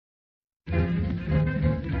Good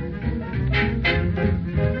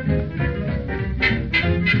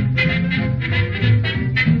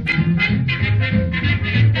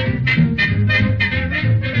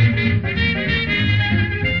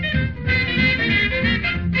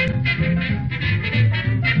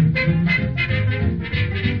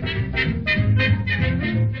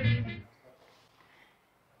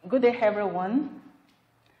day, everyone.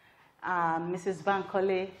 Mrs.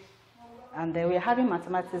 Bankole, and we're having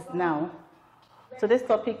mathematics now. Today's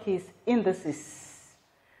topic is indices.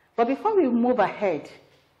 But before we move ahead,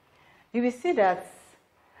 you will see that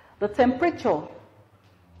the temperature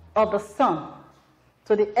of the sun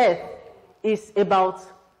to the earth is about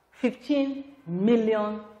 15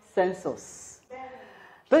 million Celsius.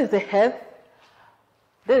 This is the earth.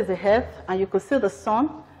 This is the earth, and you can see the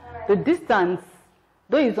sun. The distance,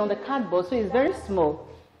 though it's on the cardboard, so it's very small,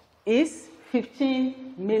 is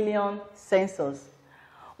 15 million Celsius.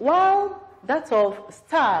 While that of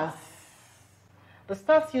stars, the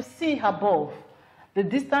stars you see above, the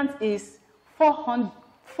distance is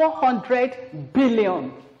 400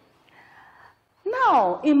 billion.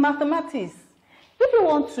 Now, in mathematics, if you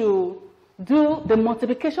want to do the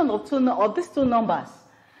multiplication of these two numbers,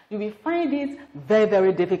 you will find it very,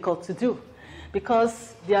 very difficult to do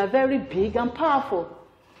because they are very big and powerful.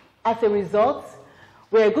 As a result,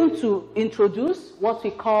 we are going to introduce what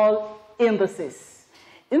we call indices.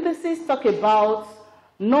 Indices talk about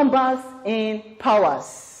numbers in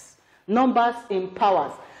powers. Numbers in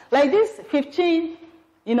powers. Like this 15,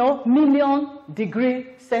 million degree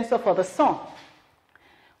Celsius for the sun.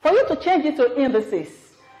 For you to change it to indices,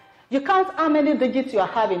 you count how many digits you are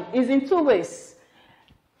having. It's in two ways.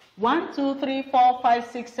 1, 2, 3, 4, 5,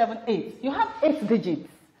 6, 7, 8. You have 8 digits.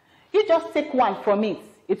 You just take one from it.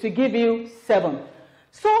 It will give you 7.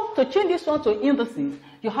 So to change this one to indices,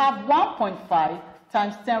 you have 1.5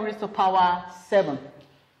 times 10 raised to power 7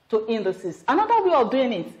 to indices. Another way of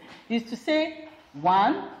doing it is to say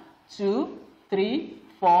 1, 2, 3,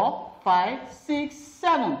 4, 5, 6,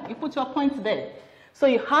 7. You put your point there. So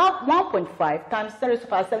you have 1.5 times 10 raised to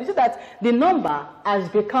power 7. You see that the number has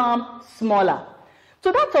become smaller.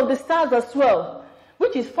 So that of the stars as well,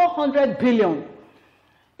 which is 400 billion.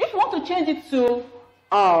 If you want to change it to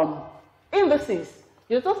indices,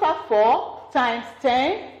 you just have 4 times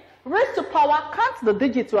 10 raised to power, count the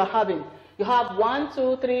digits you are having. You have 1,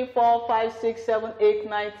 2, 3, 4, 5, 6, 7, 8,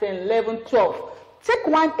 9, 10, 11, 12. Take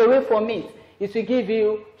 1 away from it, it will give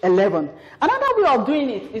you 11. Another way of doing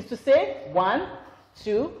it is to say 1,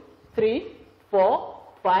 2, 3, 4,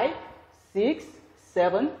 5, 6,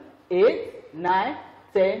 7, 8, 9,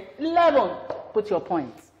 10, 11. Put your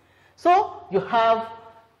points. So you have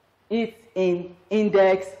it in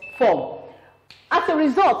index form. As a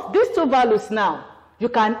result, these two values now, you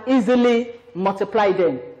can easily multiply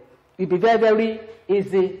them. It will be very, very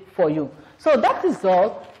easy for you. So that is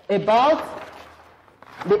all about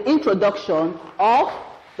the introduction of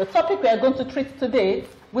the topic we are going to treat today,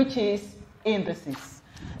 which is indices.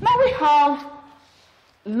 Now we have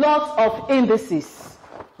lots of indices.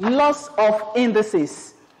 Lots of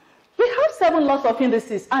indices. We have 7 lots of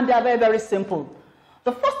indices, and they are very, very simple.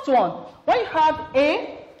 The first one, when you have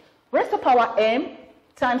a raised to power m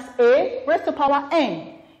times a raised to power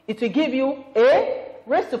n, it will give you a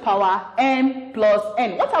raised to power m plus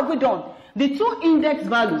n. What have we done? The two index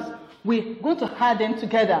values, we're going to add them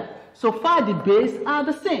together. So far, the base are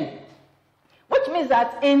the same. Which means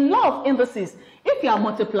that in law of indices, if you are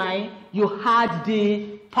multiplying, you add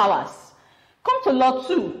the powers. Come to law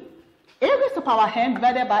 2. A raised to power m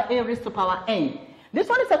divided by a raised to power n. This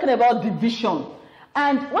one is talking about division.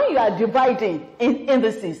 And when you are dividing in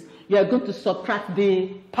indices, you are going to subtract the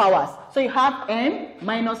powers. So you have m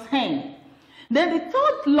minus n. Then the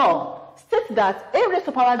third law states that a raised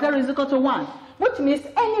to power 0 is equal to 1, which means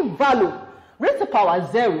any value raised to power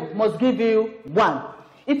 0 must give you 1.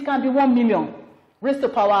 It can be 1 million. Raised to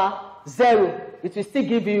power 0, it will still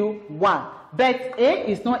give you 1. But a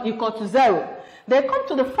is not equal to 0. Then come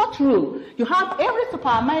to the fourth rule. You have a raised to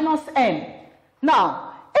power minus n.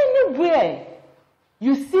 Now, anywhere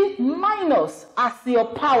you see minus as your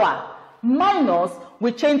power, minus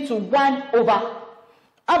will change to 1 over.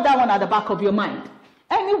 Have that one at the back of your mind.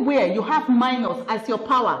 Anywhere you have minus as your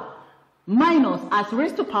power, minus as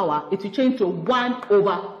raised to power, it will change to 1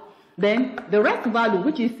 over. Then the rest value,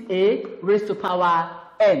 which is a raised to power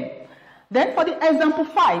n. Then for the example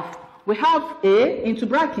 5, we have a into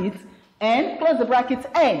brackets, n, close the brackets,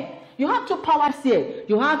 n. You have two powers here.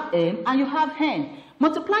 You have m and you have n.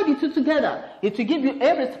 Multiply the two together. It will give you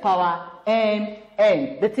a raised to power n.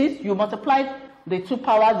 That is, you multiply the two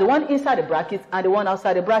powers, the one inside the brackets and the one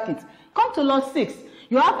outside the brackets. Come to law 6.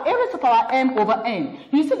 You have a raised to power m over n.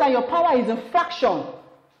 You see that your power is in fraction.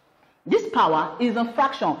 This power is a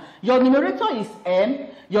fraction. Your numerator is m,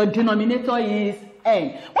 your denominator is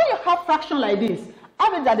n. When you have fraction like this,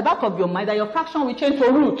 have it at the back of your mind that your fraction will change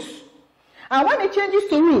to root. And when it changes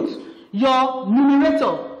to root, your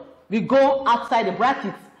numerator will go outside the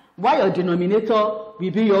bracket, while your denominator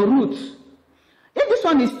will be your root. If this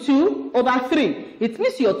one is 2 over 3, it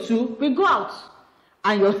means your 2 will go out,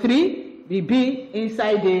 and your 3 will be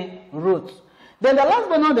inside the root. Then the last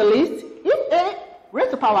but not the least, if a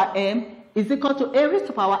raised to power m is equal to a raised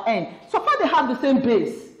to power n, so far they have the same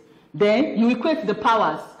base, then you equate the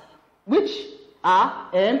powers, which are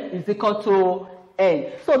m is equal to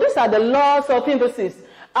n. So these are the laws of indices,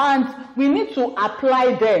 and we need to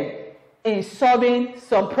apply them in solving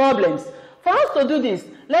some problems. For us to do this,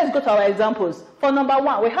 let's go to our examples. For number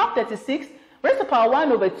 1, we have 36 raised to power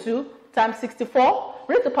 1 over 2 times 64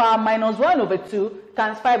 raised to power minus 1 over 2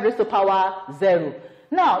 times 5 raised to power 0.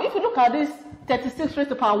 Now, if you look at this 36 raised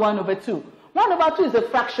to power 1 over 2, 1 over 2 is a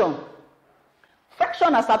fraction.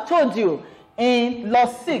 Fraction, as I've told you, in law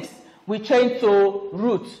 6, we change to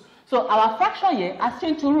root. So our fraction here has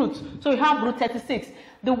changed to root. So we have root 36.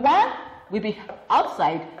 The 1 will be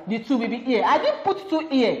outside, the 2 will be here. I didn't put 2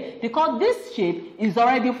 here because this shape is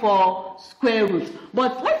already for square root.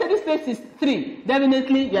 But let's say this place is 3.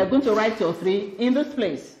 Definitely, you are going to write your 3 in this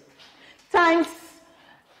place. Times,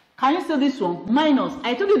 can you see this one? Minus.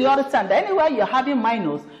 I told you the other time that anywhere you're having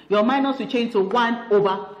minus, your minus will change to 1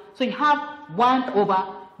 over. So you have 1 over.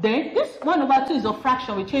 Then this 1 over 2 is a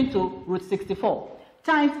fraction, we change to root 64.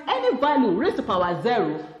 Times any value raised to power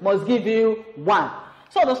 0 must give you 1.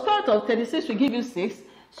 So the square root of 36 will give you 6.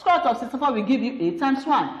 Square root of 64 will give you 8 times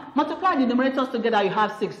 1. Multiply the numerators together, you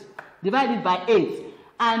have 6. Divide it by 8.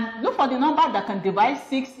 And look for the number that can divide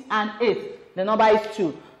 6 and 8. The number is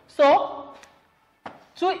 2. So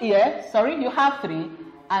 2 here, you have 3.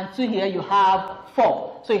 And 2 here, you have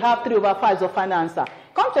 4. So you have 3 over 5 is the final answer.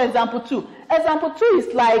 Come to example 2. Example 2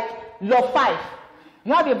 is like log 5.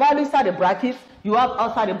 You have a value inside the bracket, you have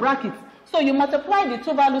outside the bracket. So you multiply the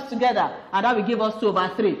two values together, and that will give us 2 over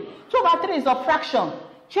 3. 2 over 3 is a fraction.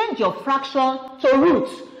 Change your fraction to root.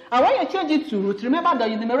 And when you change it to root, remember that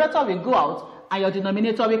your numerator will go out, and your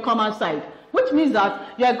denominator will come outside. Which means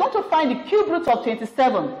that you are going to find the cube root of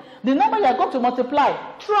 27. The number you are going to multiply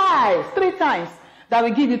twice, 3 times, that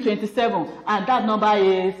will give you 27. And that number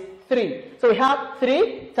is 3. So we have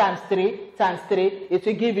 3 times 3 times 3. It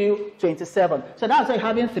will give you 27. So that's why you're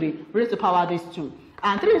having 3 raised to power these 2.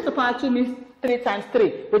 And 3 raised to power 2 means 3 times 3,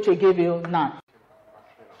 which will give you 9.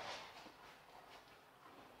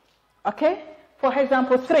 Okay? For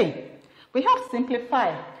example 3, we have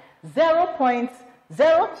simplified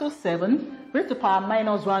 0.027 raised to power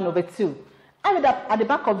minus 1 over 2. And at the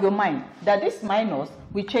back of your mind that this minus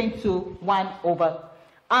will change to 1 over.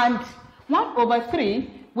 And 1 over 3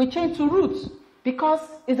 will change to root because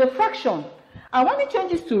it's a fraction. And when it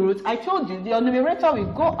changes to root, I told you the numerator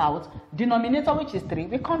will go out, denominator, which is 3,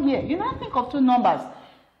 will come here. You now think of two numbers.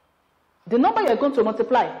 The number you're going to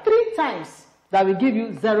multiply 3 times, that will give you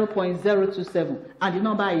 0.027, and the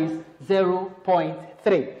number is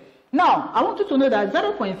 0.3. Now, I want you to know that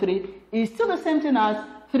 0.3 is still the same thing as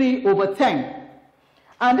 3 over 10.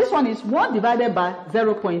 And this one is 1 divided by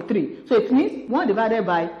 0.3. So it means 1 divided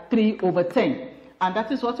by 3 over 10. And that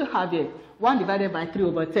is what you have here, 1 divided by 3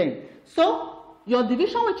 over 10. So your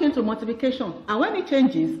division will change to multiplication, and when it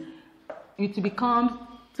changes, it becomes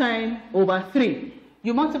 10 over 3.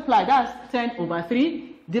 You multiply, that's 10 over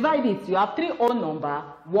 3. Divide it, you have 3 whole number,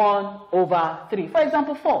 1 over 3. For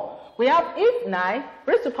example 4, we have if 9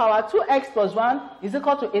 raised to power 2x plus 1 is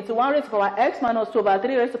equal to 81 raised to power x minus 2 over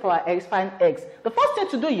 3 raised to power x, find x. The first thing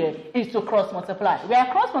to do here is to cross multiply. We are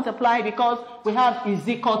cross multiplying because we have is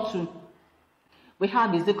equal to. We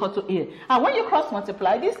have is equal to here. And when you cross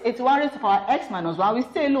multiply, this 81 raised to power x minus 1 will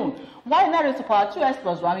stay alone. Why 9 raised to power 2x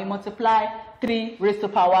plus 1 we multiply 3 raised to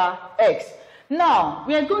power x. Now,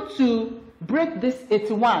 we are going to break this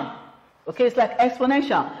 81. Okay, it's like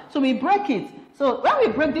exponential. So we break it. So when we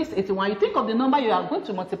break this 81, you think of the number you are going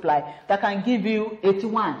to multiply that can give you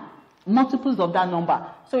 81. Multiples of that number.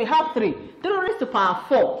 So we have 3. 3 raised to power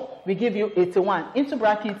 4 will give you 81. Into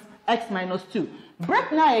brackets x minus 2.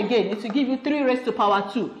 Break 9 again, it will give you 3 raised to power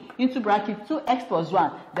 2. Into bracket 2x plus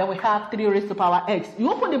 1. Then we have 3 raised to power x.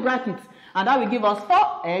 You open the brackets, and that will give us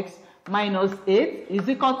 4x minus 8 is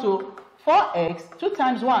equal to 4x, 2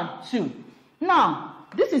 times 1, 2. Now,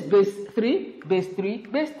 this is base 3, base 3,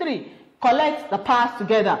 base 3. Collect the powers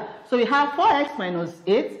together. So we have 4x minus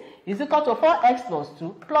 8 is equal to 4x plus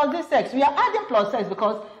 2 plus this x. We are adding plus x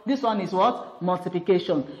because this one is what?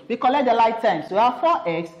 Multiplication. We collect the like terms. We have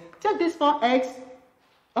 4x. Take this 4x.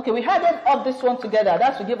 Okay, we added up this one together.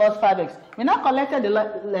 That should give us 5x. We now collected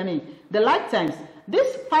the like terms.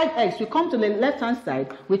 This 5x will come to the left-hand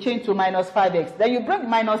side. We change to minus 5x. Then you bring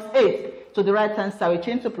minus 8 to the right-hand side. We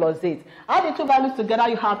change to plus 8. Add the two values together,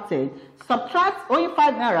 you have 10. Subtract only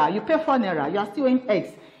 5 naira. You pay 4 naira. You are still in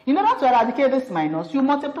x. In order to eradicate this minus, you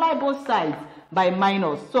multiply both sides by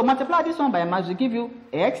minus. So multiply this one by minus, will give you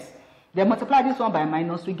x. Then multiply this one by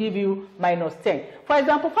minus, will give you minus 10. For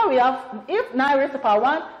example, we have, if 9 raised to the power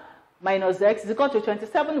 1 minus x is equal to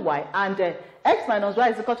 27y, and x minus y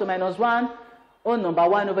is equal to minus 1, whole number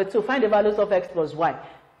 1 over 2. Find the values of x plus y.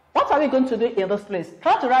 What are we going to do in this place?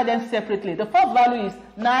 Try to write them separately. The first value is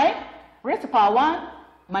 9 raised to the power 1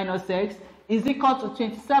 minus x is equal to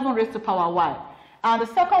 27 raised to the power y. And the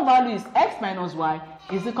second value is x minus y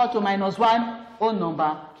is equal to minus 1 whole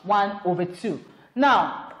number 1 over 2.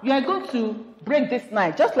 Now, you are going to break this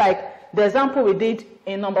 9, just like the example we did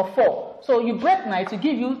in number 4. So you break 9 to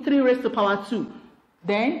give you 3 raised to the power 2.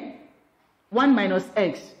 Then 1 minus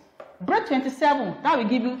x. Break 27, that will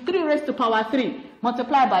give you 3 raised to the power 3.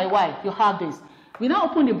 Multiply by y, you have this. We now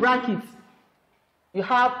open the brackets. You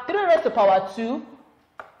have 3 raised to the power 2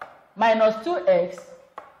 minus 2x.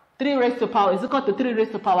 3 raised to the power is equal to 3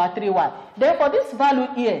 raised to the power 3y. Then for this value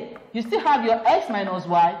here, you still have your x minus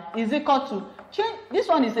y is equal to, change, this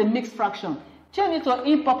one is a mixed fraction. Change it to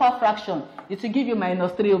improper fraction. It will give you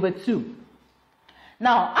minus 3 over 2.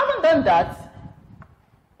 Now, having done that,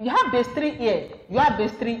 you have base 3 here. You have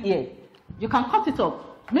base 3 here. You can cut it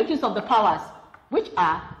up. Make use of the powers, which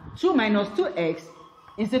are 2 minus 2x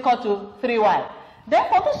is equal to 3y. Then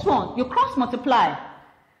for this one, you cross multiply.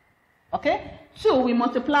 Okay? 2, we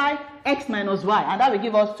multiply x minus y, and that will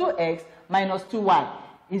give us 2x minus 2y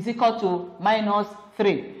is equal to minus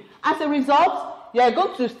 3. As a result, you are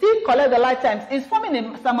going to still collect the like terms. It's forming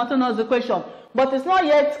a simultaneous equation, but it's not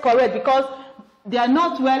yet correct because they are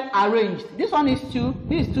not well arranged. This one is 2,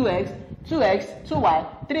 this is 2x,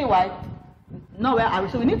 2y, 3y, not well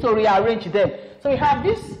arranged. So we need to rearrange them. So we have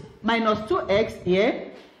this minus 2x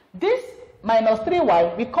here, this minus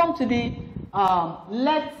 3y, we come to the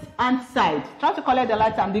left-hand side. Try to collect the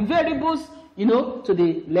like term. The variables, to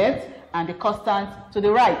the left and the constant to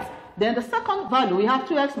the right. Then the second value, we have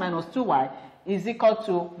 2x minus 2y is equal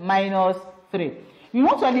to minus 3. We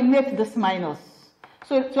want to eliminate this minus.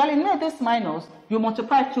 So to eliminate this minus, you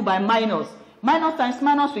multiply 2 by minus. Minus times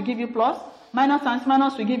minus will give you plus. Minus times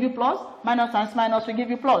minus will give you plus. Minus times minus will give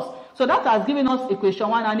you plus. So that has given us equation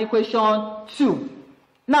 1 and equation 2.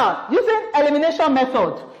 Now, using elimination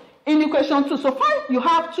method, in equation 2, so far you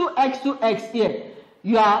have 2x here.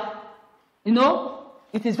 You are,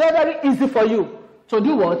 it is very, very easy for you to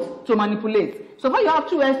do what? To manipulate. So far you have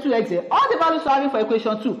 2x here. All the values you're having for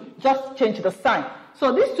equation 2, just change the sign.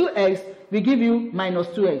 So this 2x will give you minus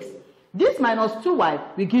 2x. This minus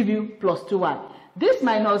 2y will give you plus 2y. This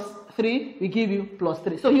minus 3 will give you plus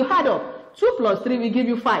 3. So you add up. 2 plus 3 will give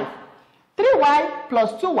you 5. 3y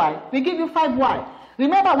plus 2y will give you 5y.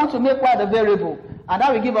 Remember, I want to make y the variable. And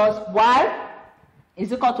that will give us y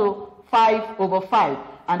is equal to 5 over 5.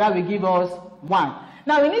 And that will give us 1.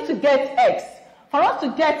 Now we need to get x. For us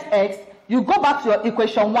to get x, you go back to your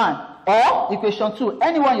equation 1 or equation 2,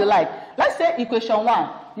 anyone you like. Let's say equation 1.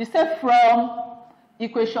 You say from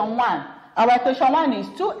equation 1. Our equation 1 is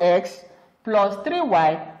 2x plus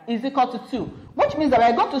 3y is equal to 2. Which means that we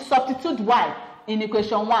are going to substitute y in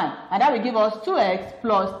equation 1. And that will give us 2x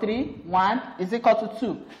plus 3, 1 is equal to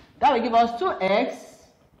 2. That will give us 2x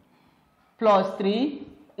plus 3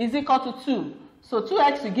 is equal to 2. So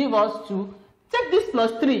 2x will give us 2. Take this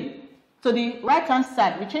plus 3 to the right-hand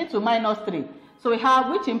side. We change to minus 3. So we have,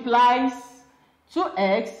 which implies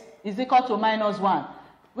 2x is equal to minus 1.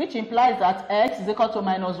 Which implies that x is equal to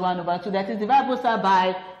minus 1 over 2. That is divisible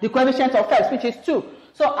by the coefficient of x, which is 2.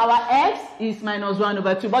 So our x is minus 1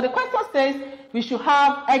 over 2. But the question says we should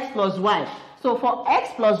have x plus y. So for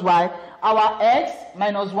x plus y, our x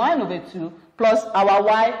minus 1 over 2 plus our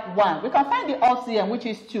y 1. We can find the LCM, which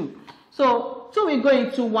is 2. So 2 will go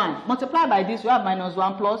into 1. Multiply by this, we have minus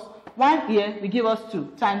 1 plus 1 here will give us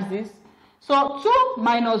 2 times this. So 2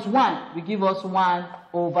 minus 1 will give us 1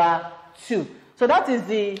 over 2. So that is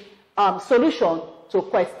the solution to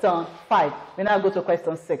question 5. We now go to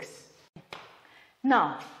question 6.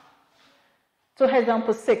 Now, to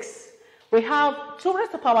example 6, we have 2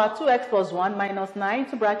 raised to the power 2x plus 1 minus 9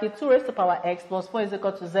 to bracket 2 raised to the power x plus 4 is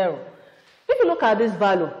equal to 0. If you look at this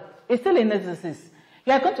value, it's still in indices.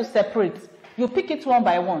 You are going to separate. You pick it one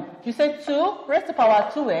by one. You say 2 raised to the power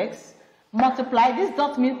 2x multiply, this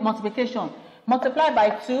dot means multiplication, multiply by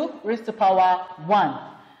 2 raised to power 1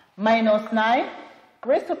 minus 9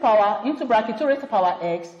 raised to power into bracket 2 raised to power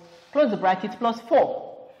x, close the bracket, plus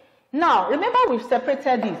 4. Now, remember we've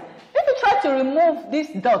separated this. If you try to remove these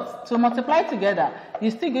dots to multiply together,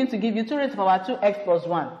 you're still going to give you 2 raised to power 2x plus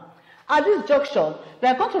 1. At this junction, we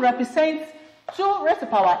are going to represent 2 raised to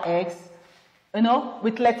power x,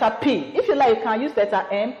 with letter P. If you like, you can use letter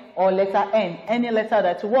M or letter N, any letter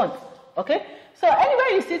that you want. Okay? So anywhere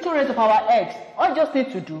you see 2 raised to power x, all you just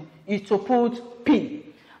need to do is to put P.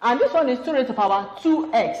 And this one is 2 raised to power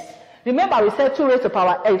 2x. Remember, we said 2 raised to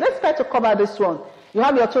power x. Let's try to cover this one. You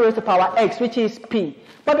have your 2 raised to power x, which is P.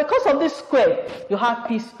 But because of this square, you have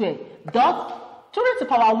P squared. Dot 2 raised to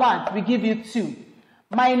power 1 will give you 2.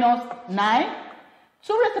 Minus 9.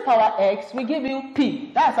 2 raised to power x will give you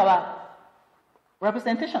P. That's our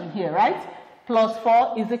representation here, right? Plus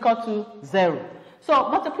 4 is equal to 0. So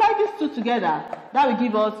multiply these two together. That will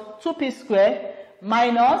give us 2p squared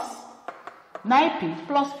minus 9p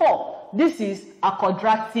plus 4. This is a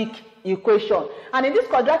quadratic equation. And in this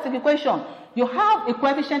quadratic equation, you have a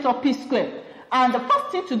coefficient of p squared. And the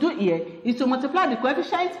first thing to do here is to multiply the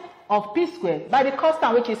coefficient of p squared by the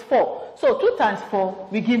constant, which is 4. So 2 times 4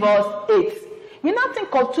 will give us 8. We now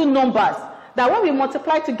think of two numbers that when we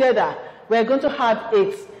multiply together, we are going to have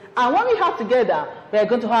 8. And when we have together, we are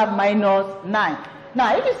going to have minus 9.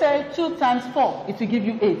 Now, if you say 2 times 4, it will give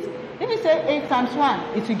you 8. If you say 8 times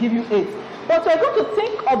 1, it will give you 8. But we are going to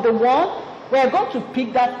think of the one we are going to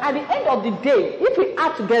pick that at the end of the day, if we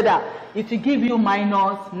add together, it will give you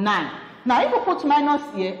minus 9. Now, if you put minus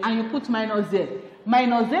here and you put minus there,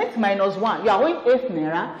 minus 8 minus 1, you are owing 8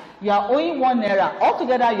 naira, you are owing 1 naira.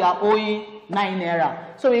 Altogether, you are owing 9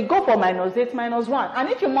 naira. So we go for minus 8 minus 1. And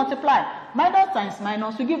if you multiply, minus times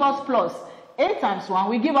minus will give us plus. 8 times 1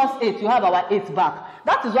 will give us 8. You have our 8 back.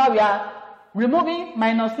 That is why we are removing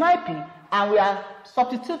minus 9p and we are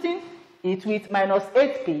substituting it with minus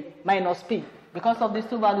 8p minus p because of these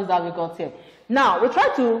two values that we got here. Now, we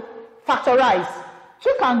try to factorize.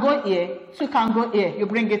 2 can go here, 2 can go here. You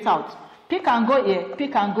bring it out. P can go here, P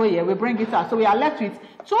can go here. We bring it out. So we are left with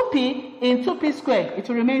 2p in 2p squared. It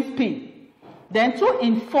remains p. Then 2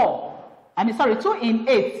 in 2 in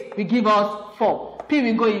 8 will give us 4. P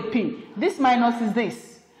will go in P. This minus is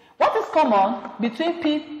this. What is common between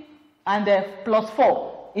P and the plus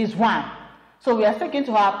 4 is 1. So we are still going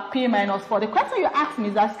to have P minus 4. The question you ask me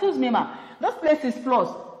is, excuse me, ma, this place is plus.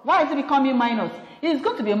 Why is it becoming minus? It is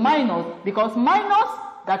going to be minus because minus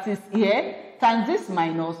that is here times this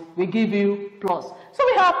minus will give you plus. So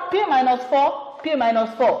we have P minus 4, P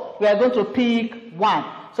minus 4. We are going to pick 1.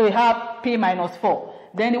 So we have P minus 4.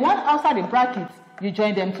 Then the one outside the brackets, you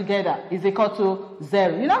join them together, is equal to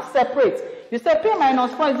 0. You now separate. You say P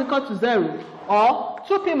minus 4 is equal to 0, or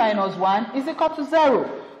 2P minus 1 is equal to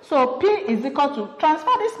 0. So P is equal to,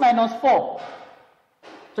 transfer this minus 4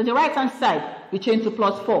 to the right hand side, we change to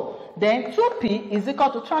plus 4. Then 2P is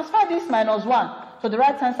equal to, transfer this minus 1 to the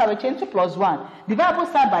right hand side, we change to plus 1. Divide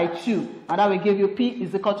both sides by 2, and that will give you P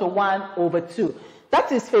is equal to 1 over 2.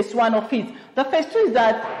 That is phase 1 of it. The phase 2 is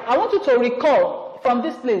that I want you to recall from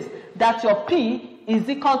this place that your P is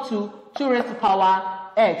equal to 2 raised to power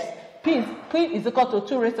x. P is equal to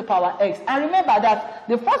 2 raised to power x. And remember that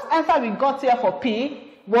the first answer we got here for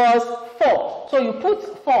P was 4. So you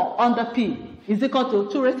put 4 under P is equal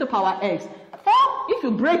to 2 raised to power x. 4, if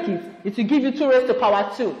you break it, it will give you 2 raised to power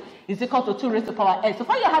 2 is equal to 2 raised to power x. So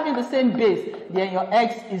when you're having the same base, then your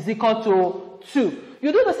x is equal to 2.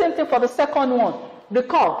 You do the same thing for the second one.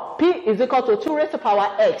 Recall, P is equal to 2 raised to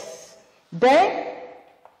power x. Then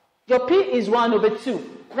your P is 1 over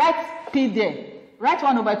 2. Write P there. Write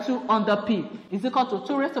 1 over 2 under P is equal to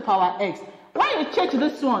 2 raised to power x. When you change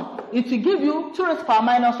this one, it will give you 2 raised to power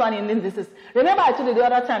minus 1 in indices. Remember I told you the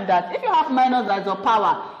other time that if you have minus as your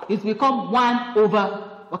power, it becomes 1 over.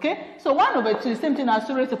 Okay? So 1 over 2 is the same thing as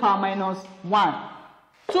 2 raised to power minus 1.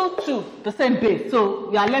 2, the same base. So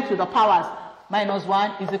we are left with the powers. Minus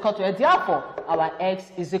 1 is equal to, therefore, our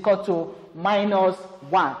x is equal to minus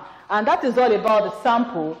 1. And that is all about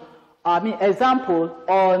the example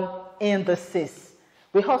on indices.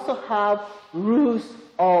 We also have rules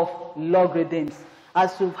of logarithms.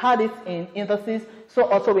 As we've had it in indices, so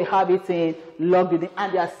also we have it in logarithm,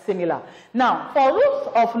 and they are similar. Now, for rules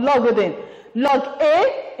of logarithm, log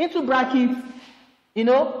A into brackets,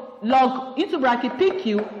 log into bracket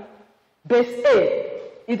PQ base A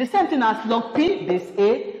is the same thing as log P base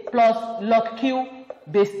A plus log Q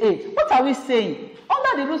base A. What are we saying?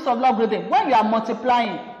 Under the rules of logarithm, when we are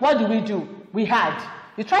multiplying, what do? We add.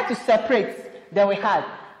 We try to separate, then we add.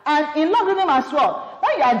 And in logarithm as well,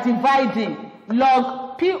 when you are dividing,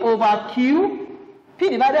 log P over Q, P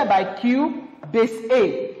divided by Q base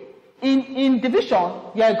A. In division,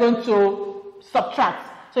 you are going to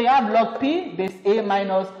subtract. So you have log P base A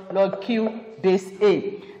minus log Q base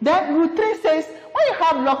A. Then rule 3 says, when you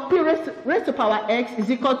have log P raised to power X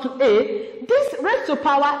is equal to A, this raised to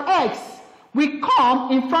power X will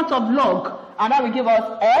come in front of log, and that will give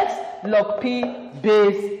us X log P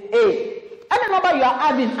base A. Any number you are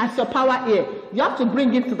adding as your power here, you have to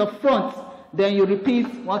bring it to the front. Then you repeat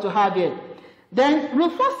what you have here. Then rule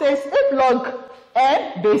 4 says, if log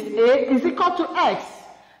N base A is equal to X,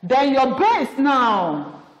 then your base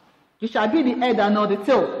now, it shall be the head and not the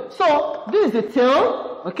tail. So this is the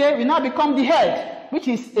tail, okay? We now become the head, which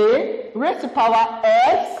is A raised to power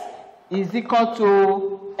X is equal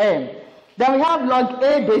to M. Then we have log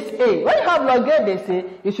A base A. When you have log A base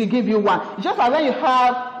A, it should give you 1. It's just like when you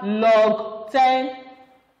have log 10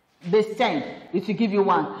 base 10, it will give you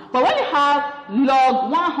 1. But when you have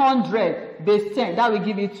log 100 base 10, that will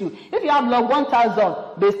give you 2. If you have log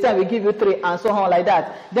 1000 base 10, will give you 3, and so on like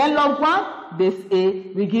that. Then log 1 base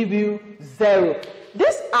A will give you 0.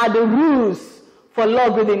 These are the rules for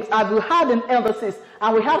logarithms, as we had in emphasis,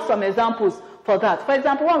 and we have some examples for that. For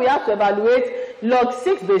example, when we have to evaluate log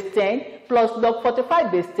 6 base 10 plus log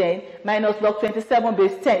 45 base 10 minus log 27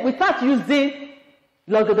 base 10, without using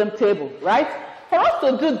logarithm table, right? For us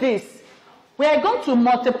to do this, we are going to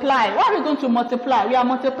multiply. Why are we going to multiply? We are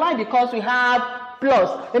multiplying because we have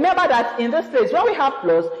plus. Remember that in this case, when we have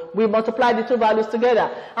plus, we multiply the two values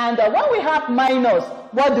together. And when we have minus,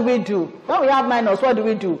 what do we do? When we have minus, what do?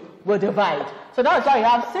 We divide. So that's why we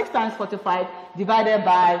have 6 times 45 divided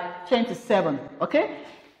by 27. Okay?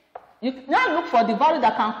 You now look for the value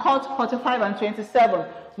that can cut 45 and 27,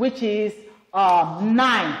 which is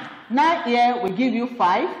 9. 9 here will give you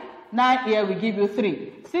 5. 9 here will give you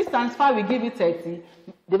 3. 6 times 5 will give you 30,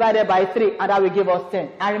 divided by 3, and that will give us 10.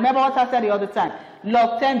 And remember what I said the other time.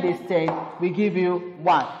 Log 10 base 10 will give you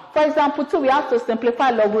 1. For example, 2, we have to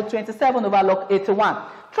simplify log root 27 over log 81.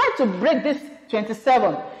 Try to break this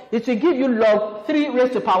 27. It will give you log 3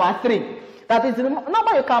 raised to power 3. That is the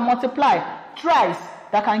number you can multiply thrice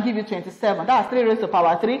that can give you 27. That's 3 raised to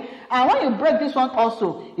power 3. And when you break this one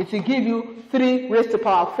also, it will give you 3 raised to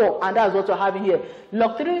power 4. And that's what you're having here.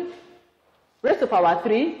 Log 3 raised to power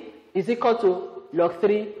 3 is equal to log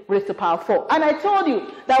 3 raised to power 4. And I told you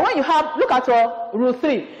that when you have, look at your rule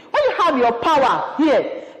 3. When you have your power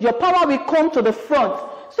here, your power will come to the front.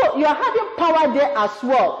 So you are having power there as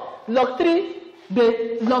well. Log 3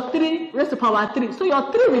 raised to power 3. So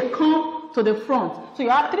your 3 will come to the front. So you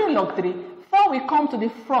have 3 log 3. 4 will come to the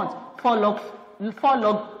front. 4 log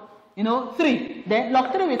 3. Then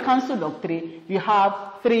log 3 will cancel log 3. You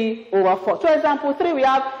have 3 over 4. So example 3, we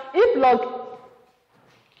have if log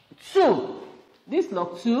 2, this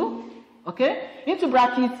log 2, okay, into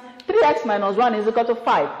brackets, 3x minus 1 is equal to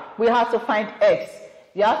 5. We have to find x.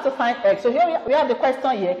 You have to find x. So here we have the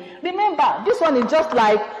question here. Remember, this one is just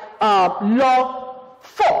like log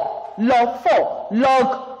 4.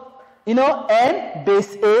 Log, n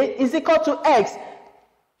base A is equal to x.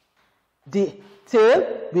 The tail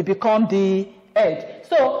will become the head.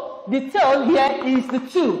 So the tail here is the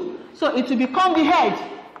 2. So it will become the head.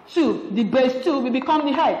 2. The base 2 will become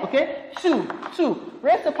the head. Okay? 2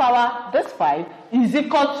 raised to power this 5 is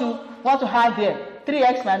equal to what you have here.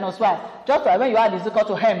 3x minus 1. Just like when you add is equal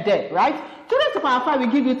to m there, right? 2 raised to power 5 will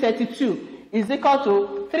give you 32 is equal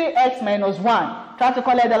to 3x minus 1. Try to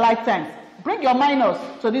collect the like times. Bring your minus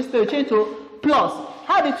to this to change to plus.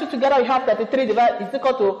 Add the 2 together, you have 33 divided is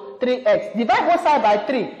equal to 3x. Divide both sides by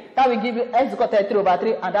 3. That will give you x equal to 33 over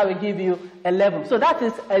 3, and that will give you 11. So that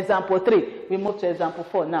is example 3. We move to example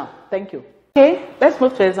 4 now. Thank you. Okay, let's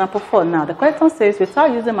move to example 4 now. The question says,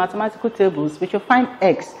 without using mathematical tables, we should find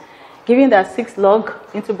x, given that 6 log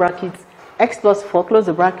into brackets, x plus 4, close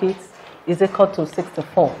the brackets, is equal to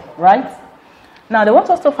 64, right? Now, they want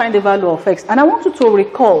us to find the value of x, and I want you to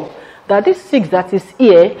recall that this 6 that is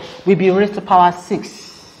here will be raised to power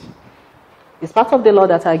 6. It's part of the law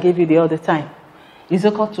that I gave you the other time. Is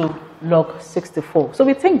equal to log 64. So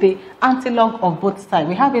we take the antilog of both sides.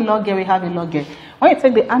 We have a log here, we have a log here. When you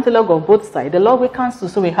take the antilog of both sides, the log will cancel.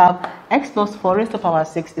 So we have x plus 4 raised to power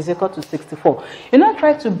 6 is equal to 64. You now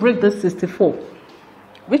try to break this 64,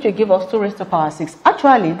 which will give us 2 raised to power 6.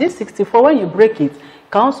 Actually, this 64, when you break it,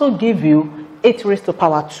 can also give you 8 raised to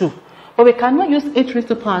power 2. But we cannot use 8 raised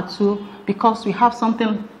to power 2 because we have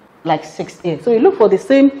something like 6 here. So we look for the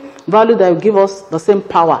same value that will give us the same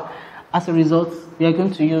power. As a result, we are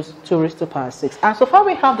going to use 2 raised to power 6. And so far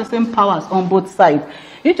we have the same powers on both sides.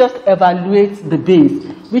 You just evaluate the base,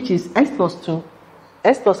 which is x plus 2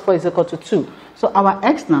 x plus 4 is equal to 2. So our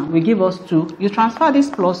x now will give us 2. You transfer this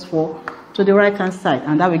plus 4 to the right hand side,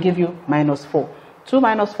 and that will give you minus 4. 2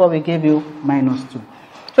 minus 4 will give you minus 2.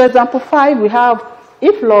 For example 5, we have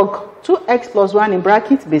if log 2x plus 1 in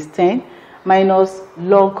bracket base 10 minus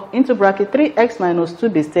log into bracket 3x minus 2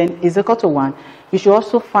 base 10 is equal to 1. You should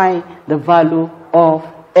also find the value of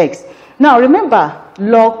x. Now remember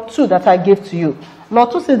log 2 that I gave to you.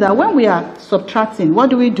 Log 2 says that when we are subtracting, what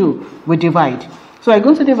do? We divide. So I'm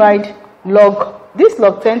going to divide log, this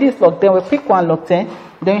log 10, this log 10, we pick one log 10,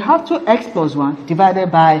 then you have 2x plus 1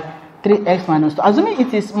 divided by 3x minus 2. Assuming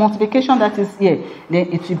it is multiplication that is here, then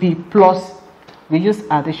it will be plus, we use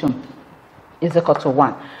addition, is equal to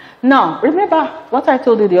 1. Now, remember what I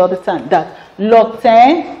told you the other time, that log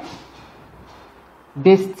 10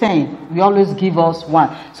 base 10 will always give us 1.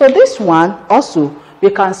 So this one also,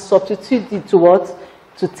 we can substitute it to what?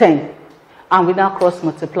 To 10. And we now cross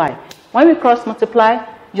multiply. When we cross multiply,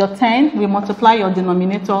 your 10 will multiply your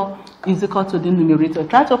denominator is equal to the numerator.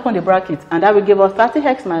 Try to open the bracket, and that will give us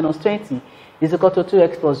 30x minus 20 is equal to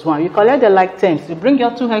 2x plus 1. You collect the like terms. You bring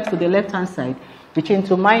your 2x to the left-hand side, which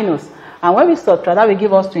into minus. And when we subtract, that will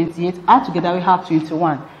give us 28. Add together, we have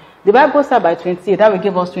 21. Divide both sides by 28, that will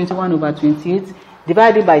give us 21 over 28.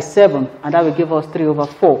 Divide it by 7, and that will give us 3 over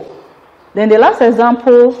 4. Then the last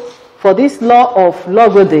example for this law of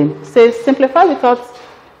logarithm says simplify without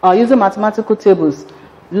using mathematical tables.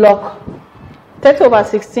 Log 30 over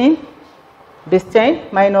 16 base 10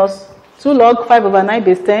 minus 2 log 5 over 9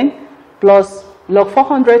 base 10 plus log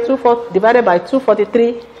 400 divided by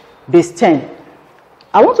 243 base 10.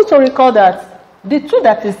 I want you to recall that the 2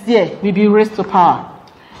 that is here will be raised to power.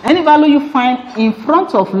 Any value you find in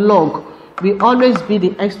front of log will always be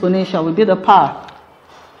the exponential, will be the power.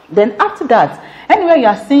 Then after that, anywhere you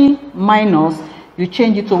are seeing minus, you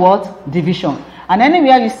change it to what? Division. And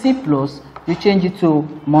anywhere you see plus, you change it to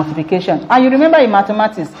multiplication. And you remember in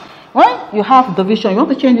mathematics, when you have division, you want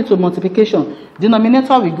to change it to multiplication.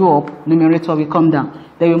 Denominator will go up, numerator will come down.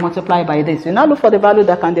 Then you multiply by this. You now look for the value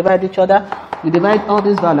that can divide each other. You divide all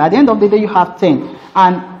these values. At the end of the day, you have 10.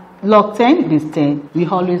 And log 10 is 10. We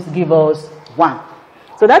always give us 1.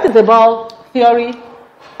 So that is about theory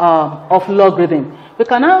of logarithm. We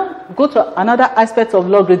can now go to another aspect of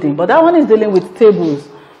logarithm, but that one is dealing with tables.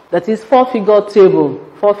 That is 4-figure table.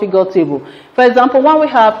 4-figure table. For example, when we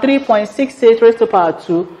have 3.68 raised to power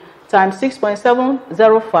 2 times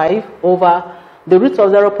 6.705 over the root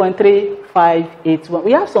of 0.3581.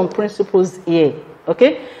 We have some principles here.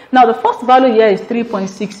 Okay? Now the first value here is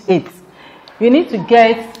 3.68. You need to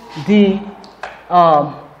get the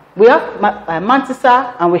we have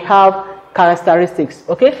mantissa and we have characteristics.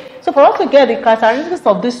 Okay? So for us to get the characteristics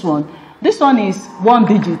of this one is 1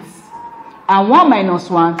 digit. And 1 minus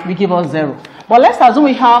 1 will give us 0. But let's assume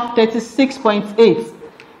we have 36.8.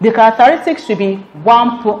 The characteristics should be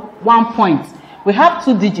 1 point. We have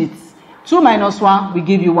 2 digits. 2 minus 1 will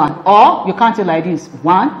give you 1. Or you count it like this.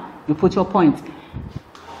 1, you put your point.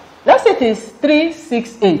 Let's say it is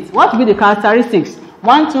 368. What will be the characteristics?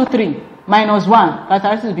 1, 2, 3 minus 1.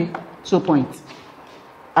 Characteristics will be 2 points.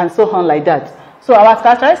 And so on like that. So our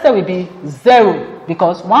characteristic will be 0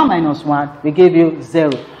 because 1 minus 1 will give you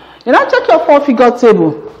 0. You now check your 4-figure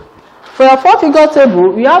table. For your 4-figure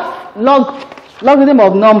table, we have logarithm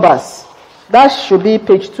of numbers. That should be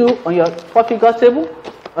page 2 on your 4-figure table.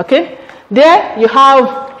 Okay? There you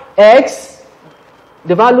have x,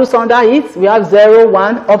 the values under it. We have 0,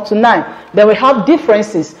 1, up to 9. Then we have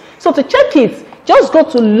differences. So to check it, just go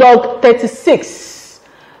to log 36.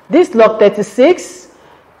 This log 36,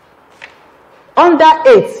 under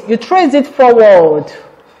 8, you trace it forward.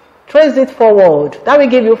 Trace it forward. That will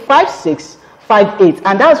give you 5, 6, 5, 8.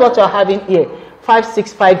 And that's what you're having here. 5,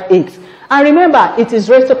 6, 5, 8. And remember, it is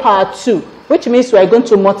raised to power 2, which means we are going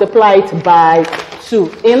to multiply it by 2.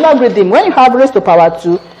 In logarithm, when you have raised to power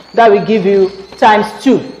 2, that will give you times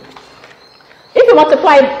 2. If you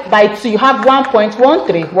multiply by 2, you have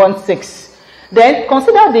 1.1316. Then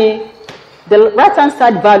consider the right-hand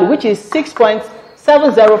side value, which is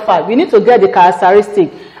 6.705. We need to get the characteristic.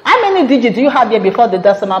 How many digits do you have here before the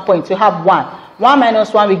decimal point? You have 1. 1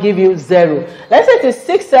 minus 1 will give you 0. Let's say it is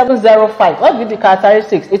 6705. What will be the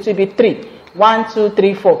characteristics? It will be 3. 1, 2,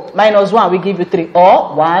 3, 4. Minus 1 will give you 3.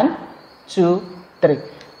 Or 1, 2, 3.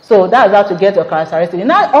 So that's how to get your characteristic. You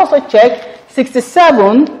now also check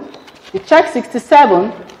 67. You check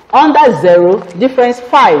 67 under 0, difference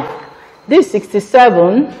 5. This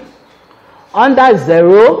 67 under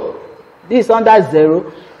 0. This under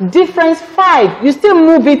 0. Difference 5. You still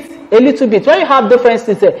move it a little bit. When you have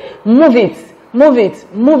differences, move it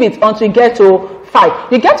until you get to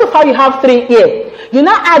 5. You get to 5, you have 3 here. You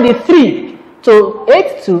now add the 3 to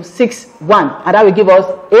 8261, and that will give us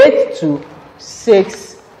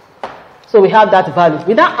 8261. So we have that value.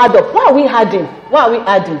 We now add up. Why are we adding? Why are we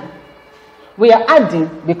adding? We are adding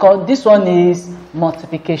because this one is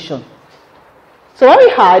multiplication. So when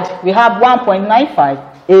we add, we have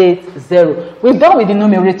 1.9580. We're done with the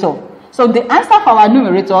numerator. So the answer for our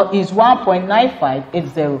numerator is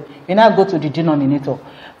 1.9580. We now go to the denominator.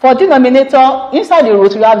 For denominator, inside the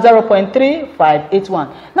root, we have 0.3581.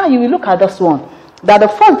 Now you will look at this one. That the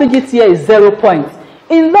first digit here is 0 points.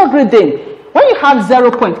 In logarithm, when you have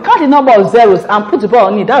 0 point, count the number of zeros and put the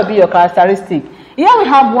bar on it. That will be your characteristic. Here we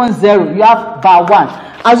have 1 0. You have bar 1.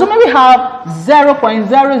 Assuming we have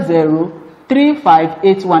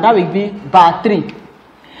 0.003581, that will be bar 3.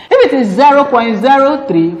 If it is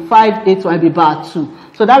 0.03581, it will be bar 2.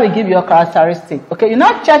 So that will give you your characteristic. Okay, you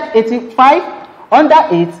now check 85 under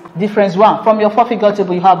 8, difference 1. From your 4-figure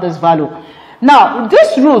table, you have this value. Now,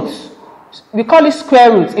 this root, we call it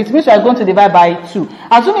square root. It means we are going to divide by 2.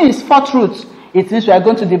 Assuming it's 4th root, it means we are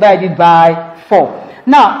going to divide it by 4.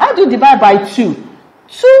 Now, how do you divide by 2?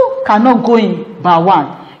 2 cannot go in by 1.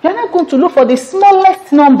 You are not going to look for the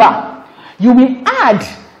smallest number. You will add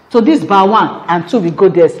to this bar 1 and 2 will go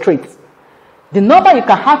there straight. The number you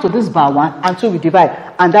can add to this bar 1 and 2 will divide,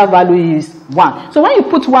 and that value is 1. So when you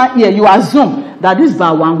put 1 here, you assume that this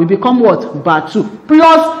bar 1 will become what? Bar 2.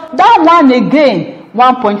 Plus that 1 again,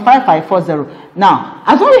 1.5540. Now,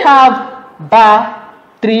 as we have bar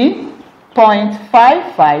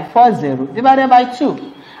 3.5540 divided by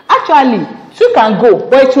 2. Actually, 2 can go,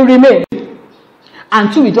 but it will remain. And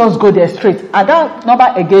 2 will just go there straight. And that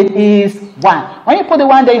number again is 1. When you put the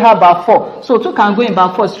 1 there, you have bar 4. So 2 can go in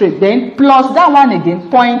bar 4 straight. Then plus that 1 again,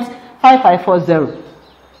 0.5540.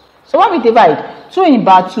 So when we divide 2 in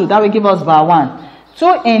bar 2, that will give us bar 1.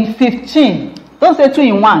 2 in 15. Don't say 2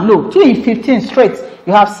 in 1. No, 2 in 15 straight.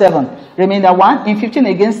 You have 7. Remainder 1. In 15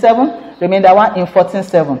 again, 7. Remainder 1 in 14,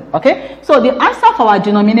 7. Okay? So the answer for our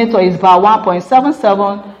denominator is bar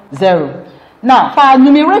 1.770. Now, for our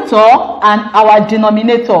numerator and our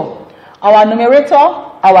denominator,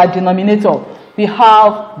 we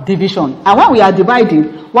have division. And when we are dividing,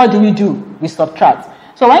 what do? We subtract.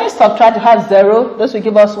 So when you subtract, you have 0. Those will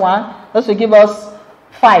give us 1. Those will give us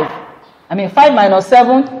 5. 5 minus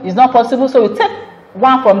 7 is not possible. So we take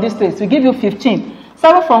 1 from this place. We give you 15.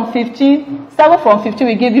 7 from 15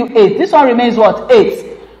 will give you 8. This one remains what?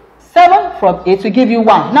 8. 7 from 8 will give you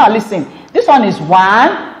 1. Now listen. This one is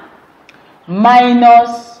 1.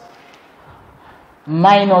 Minus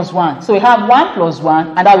 1. So we have 1 plus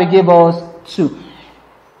 1, and that will give us 2.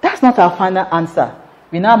 That's not our final answer.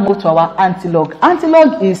 We now move to our antilog.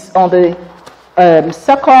 Antilog is on the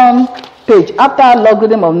second page. After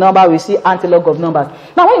logarithm of number, we see antilog of numbers.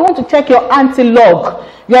 Now, when you want to check your antilog,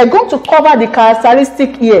 you are going to cover the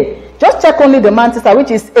characteristic here. Just check only the mantis,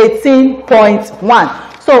 which is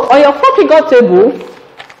 18.1. So on your 4-figure table,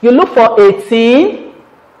 you look for 18,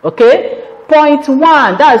 okay?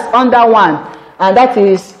 0.1, that's under 1, and that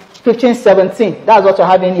is 1517. That's what you're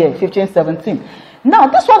having here, 1517. Now,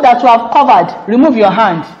 this one that you have covered, remove your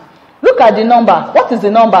hand. Look at the number. What is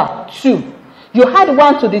the number? 2. You add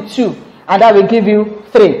 1 to the 2, and that will give you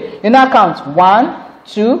 3. You now count 1,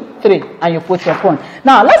 2, 3, and you put your point.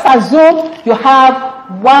 Now, let's assume you have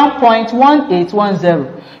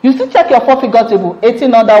 1.1810. You still check your 4-figure table,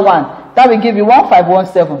 18 under 1. That will give you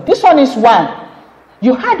 1517. This one is 1.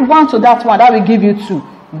 You add 1 to that one, that will give you 2.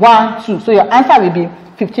 1, 2. So your answer will be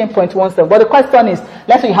 15.17. But the question is,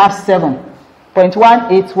 let's say you have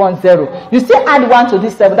 7.1810. You still add 1 to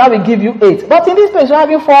this 7, that will give you 8. But in this case, you're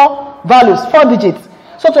having 4 values, 4 digits.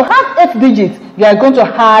 So to have 8 digits, you are going to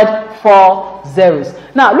add 4 zeros.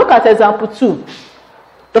 Now look at example 2.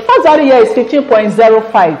 The first value here is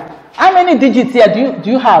 15.05. How many digits here do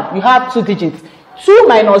you have? You have 2 digits. 2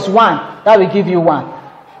 minus 1, that will give you 1.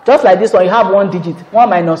 Just like this one, you have 1 digit. 1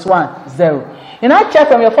 minus 1, 0. You now check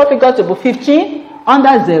from your 4-figure table, 15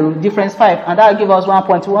 under 0, difference 5, and that will give us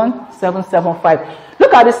 1.1775.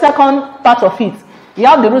 Look at the second part of it. You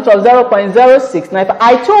have the root of 0.0695.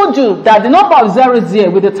 I told you that the number of zeros here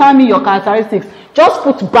will determine your characteristics. Just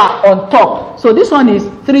put bar on top. So this one is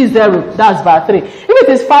 3 0, that's bar 3. If it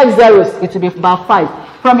is 5 zeros, it will be bar 5.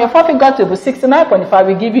 From your 4-figure table, 69.5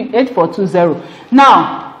 will give you 8420.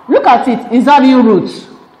 Now, look at it, it's having roots.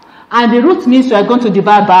 And the root means you are going to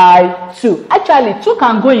divide by 2. Actually, 2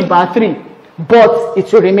 can go in bar 3, but it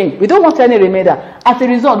will remain. We don't want any remainder. As a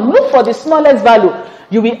result, look for the smallest value.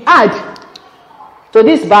 You will add to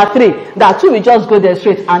this bar 3. That 2 will just go there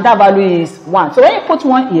straight, and that value is 1. So when you put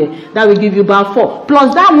 1 here, that will give you bar 4.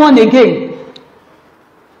 Plus that 1 again.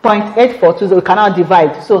 0.8420, we cannot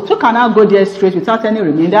divide. So 2 cannot go there straight without any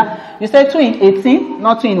remainder. You say 2 in 18,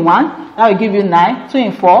 not 2 in 1. That will give you 9. 2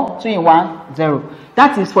 in 4, 2 in 1, 0.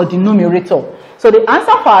 That is for the numerator. So the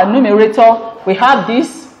answer for our numerator, we have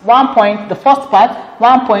this the first part,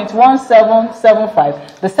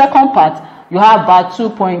 1.1775. The second part, you have about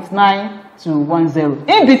 2.9210.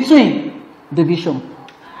 In between, division.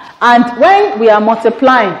 And when we are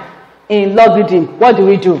multiplying in logarithm, what do?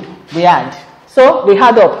 We add. So we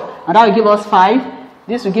add up, and that will give us 5.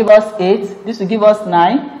 This will give us 8. This will give us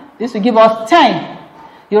 9. This will give us 10.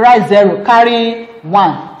 You write 0, carry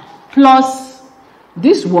 1, plus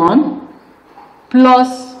this one,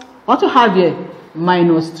 plus what you have here,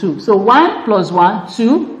 minus 2. So 1 plus 1,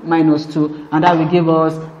 2 minus 2, and that will give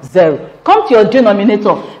us 0. Come to your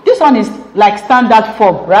denominator. This one is like standard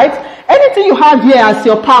form, right? Anything you have here as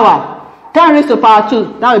your power, 10 raised to the power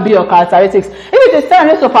 2, that will be your characteristics. If it is 10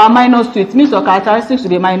 raised to the power minus 2, it means your characteristics will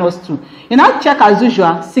be minus 2. You now check as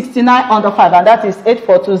usual, 69 under 5, and that is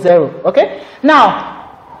 8420, okay? Now,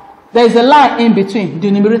 there is a line in between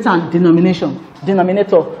the numerator and denominator.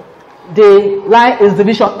 The line is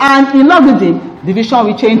division, and in logarithm, division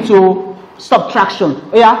will change to subtraction.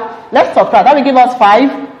 Oh yeah, let's subtract. That will give us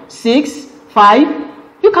 5, 6, 5.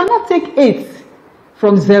 You cannot take 8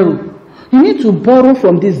 from 0. You need to borrow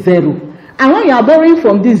from this 0. And when you are borrowing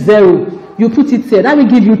from this 0, you put it here. That will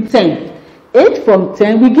give you 10. 8 from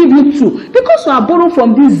 10 will give you 2. Because you are borrowing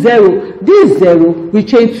from this 0 will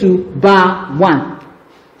change to bar 1.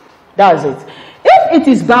 That's it. If it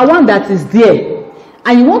is bar 1 that is there,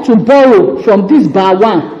 and you want to borrow from this bar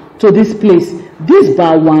 1 to this place, this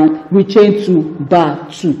bar 1 will change to bar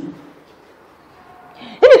 2.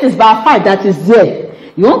 If it is bar 5 that is there,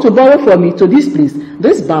 you want to borrow from it to this place,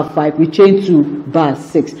 this bar 5 will change to bar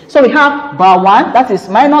 6. So we have bar 1, that is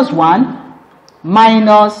minus 1,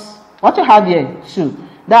 minus, what you have here? 2.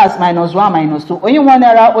 That's minus 1, minus 2. Only 1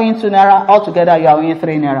 naira, only 2 naira, altogether you are only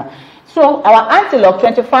 3 naira. So our antelope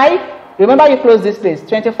 25, remember you close this place,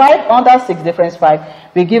 25 under 6 difference 5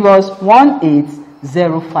 will give us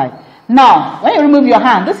 1805. Now, when you remove your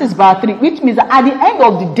hand, this is bar 3, which means that at the end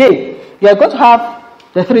of the day, you are going to have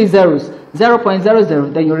the 3 zeros,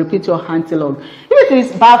 0.00, then you repeat your antelope. If it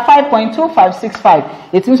is bar 5.2565,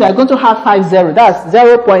 it means you are going to have 5 zeros, that's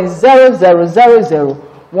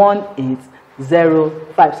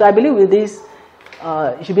 0.00018005. So I believe with this,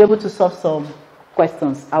 you should be able to solve some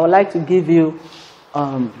questions. I would like to give you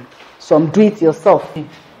some do it yourself.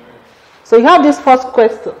 So you have this first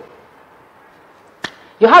question.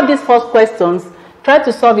 You have these first questions. Try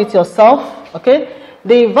to solve it yourself. Okay.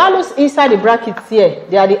 The values inside the brackets here,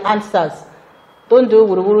 they are the answers. Don't do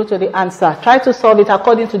wuru-wuru to the answer. Try to solve it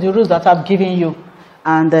according to the rules that I've given you,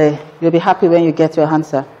 and you'll be happy when you get your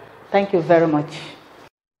answer. Thank you very much.